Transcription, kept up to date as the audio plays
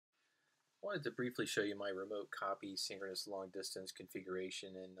I wanted to briefly show you my remote copy synchronous long distance configuration,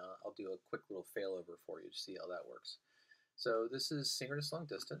 and I'll do a quick little failover for you to see how that works. So this is synchronous long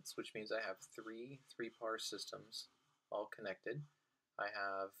distance, which means I have three-par systems all connected. I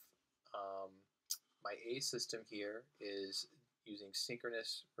have my A system here is using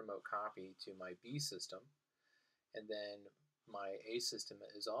synchronous remote copy to my B system, and then my A system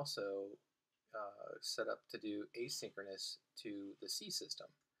is also set up to do asynchronous to the C system.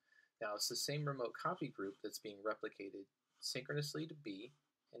 Now it's the same remote copy group that's being replicated synchronously to B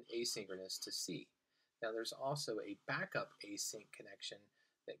and asynchronous to C. Now there's also a backup async connection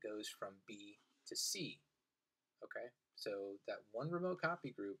that goes from B to C. Okay, so that one remote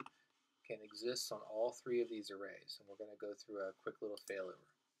copy group can exist on all three of these arrays, and we're going to go through a quick little failover.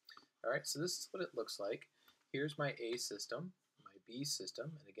 All right, so this is what it looks like. Here's my A system, my B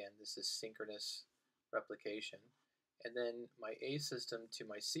system, and again, this is synchronous replication. And then my A system to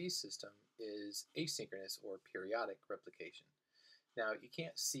my C system is asynchronous or periodic replication. Now you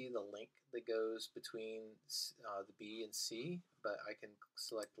can't see the link that goes between the B and C, but I can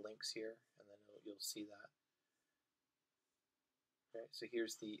select links here and then you'll see that. Okay, so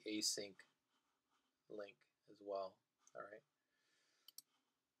here's the async link as well. All right.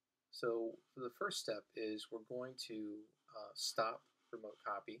 So the first step is we're going to stop remote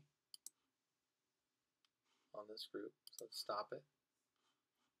copy on this group. So let's stop it.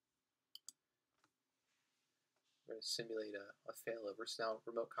 We're going to simulate a failover. So now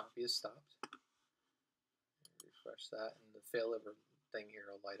remote copy is stopped. Refresh that, and the failover thing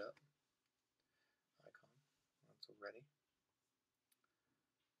here will light up. Icon. That's ready.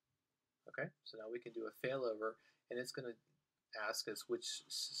 Okay, so now we can do a failover, and it's going to ask us which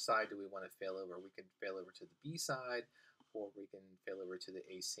side do we want to failover. We can failover to the B side, or we can failover to the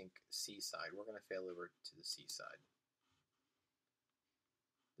async C side. We're going to failover to the C side.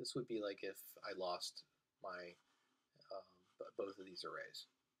 This would be like if I lost my both of these arrays.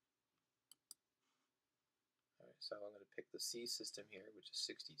 All right, so I'm going to pick the C system here, which is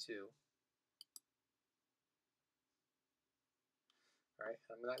 62. All right,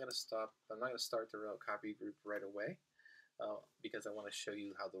 I'm not going to start the remote copy group right away because I want to show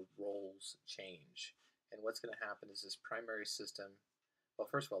you how the roles change. And what's going to happen is this primary system, well,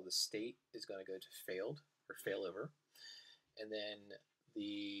 first of all, the state is going to go to failed or failover, and then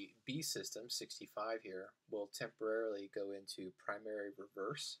the B system, 65 here, will temporarily go into primary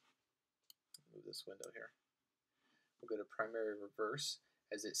reverse. Move this window here. We'll go to primary reverse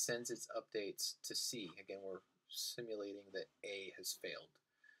as it sends its updates to C. Again, we're simulating that A has failed.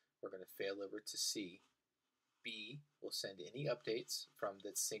 We're going to fail over to C. B will send any updates from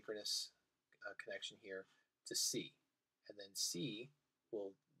that synchronous connection here to C. And then C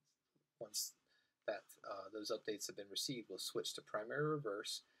will, once that those updates have been received, will switch to primary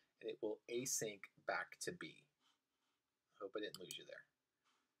reverse, and it will async back to B. I hope I didn't lose you there.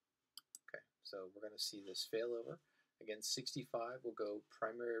 Okay, so we're going to see this failover. Again, 65 will go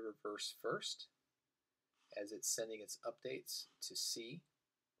primary reverse first as it's sending its updates to C,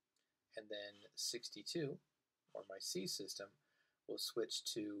 and then 62, or my C system, will switch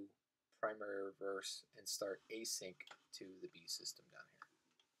to primary reverse and start async to the B system down here.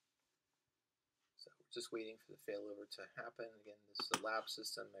 So we're just waiting for the failover to happen. Again, this is a lab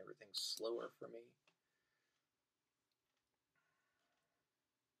system, everything's slower for me.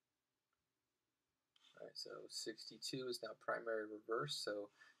 All right, so 62 is now primary reverse, so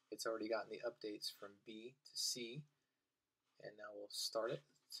it's already gotten the updates from B to C, and now we'll start it.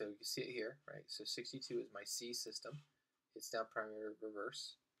 So you can see it here, right? So 62 is my C system. It's now primary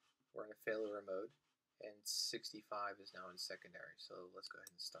reverse. We're in a failover mode, and 65 is now in secondary. So let's go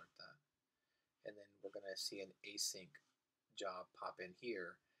ahead and start that. And then we're going to see an async job pop in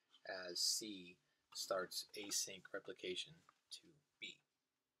here as C starts async replication to B.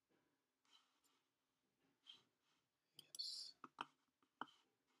 Yes.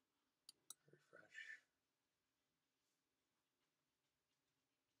 Refresh.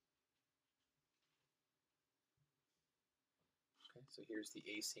 Okay, so here's the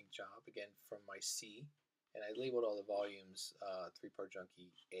async job again from my C, and I labeled all the volumes 3-par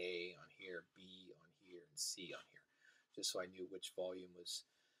junkie A on here, B on here, and C on here, just so I knew which volume was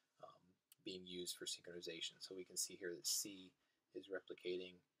being used for synchronization. So we can see here that C is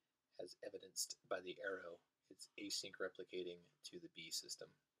replicating as evidenced by the arrow. It's async replicating to the B system,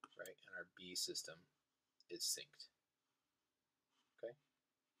 right? And our B system is synced. Okay,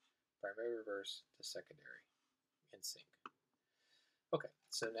 primary reverse to secondary in sync. Okay,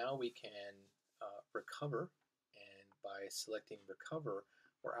 so now we can recover, and by selecting recover,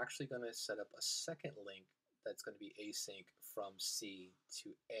 we're actually going to set up a second link that's going to be async from C to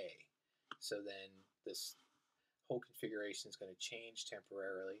A. So then this whole configuration is going to change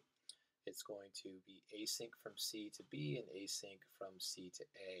temporarily. It's going to be async from C to B and async from C to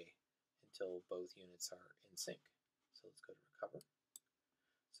A until both units are in sync. So let's go to recover.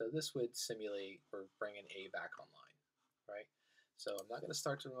 So this would simulate or bring an A back online, right? So I'm not going to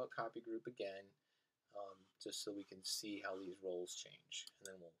start the remote copy group again, just so we can see how these roles change, and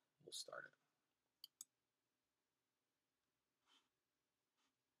then we'll start it.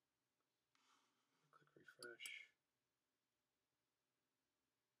 Click refresh.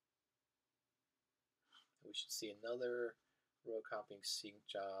 And we should see another remote copying sync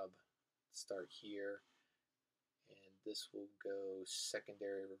job start here, and this will go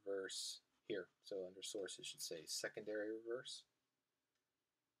secondary reverse here. So under source it should say secondary reverse.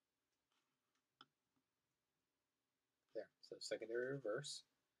 There, so secondary reverse.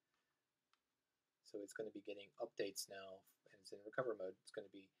 So it's going to be getting updates now, and it's in recover mode. It's going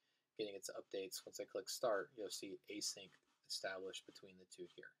to be getting its updates. Once I click start, you'll see async established between the two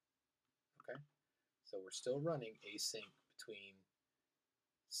here. Okay, so we're still running async between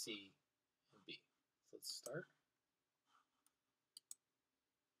C and B. So let's start.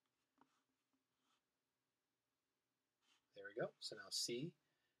 There we go. So now C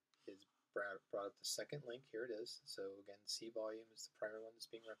is brought up the second link. Here it is. So again, C volume is the primary one that's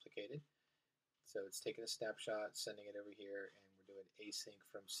being replicated. So it's taking a snapshot, sending it over here, and we're doing async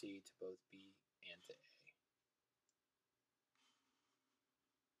from C to both B and to A.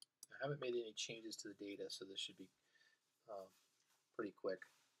 I haven't made any changes to the data, so this should be pretty quick.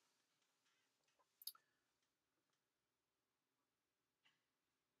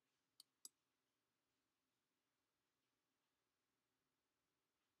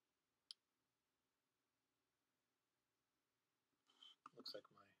 Looks like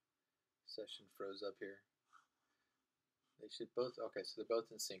my session froze up here. They should both, okay, so they're both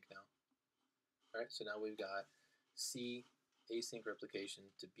in sync now. All right, so now we've got C async replication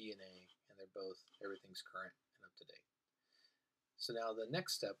to B and A, and they're both, everything's current and up to date. So now the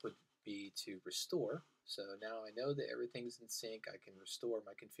next step would be to restore. So now I know that everything's in sync. I can restore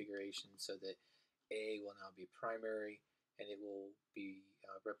my configuration so that A will now be primary, and it will be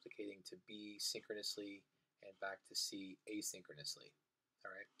replicating to B synchronously and back to C asynchronously. All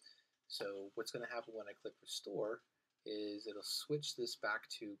right. So what's going to happen when I click restore is it'll switch this back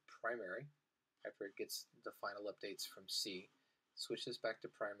to primary after it gets the final updates from C. Switch this back to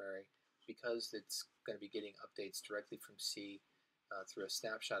primary. Because it's going to be getting updates directly from C through a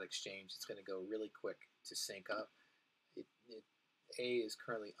snapshot exchange, it's going to go really quick to sync up. A is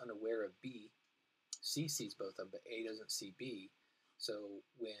currently unaware of B. C sees both of them, but A doesn't see B. So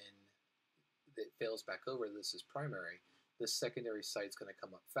when it fails back over, this is primary. This secondary site's going to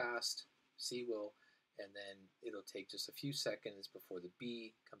come up fast. C will, and then it'll take just a few seconds before the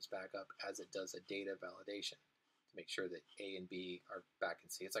B comes back up as it does a data validation to make sure that A and B are back in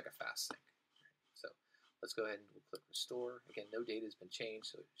C. It's like a fast sync. So let's go ahead and we'll click restore. Again, no data has been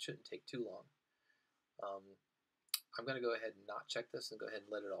changed, so it shouldn't take too long. I'm going to go ahead and not check this and go ahead and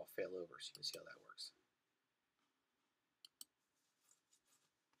let it all fail over so you can see how that works.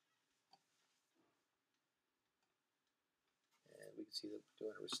 And we can see that we're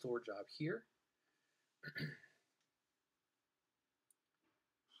doing a restore job here. Click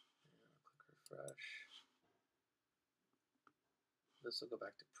refresh. This will go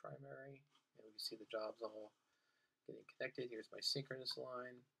back to primary, and we can see the jobs all getting connected. Here's my synchronous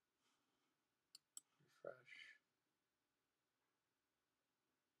line. Refresh.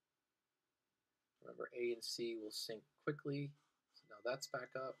 Remember, A and C will sync quickly. So now that's back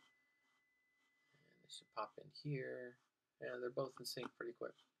up. And it should pop in here. And they're both in sync pretty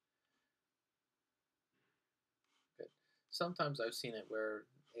quick. Good. Sometimes I've seen it where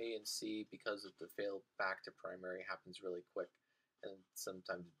A and C, because of the fail back to primary, happens really quick. And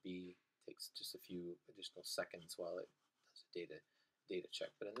sometimes B takes just a few additional seconds while it does a data check.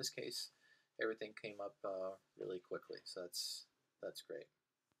 But in this case, everything came up really quickly. So that's great.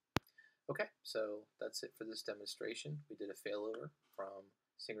 Okay, so that's it for this demonstration. We did a failover from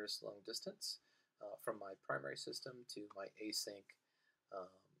synchronous long distance from my primary system to my async,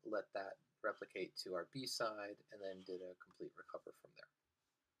 let that replicate to our B side, and then did a complete recover from there.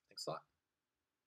 Thanks a lot.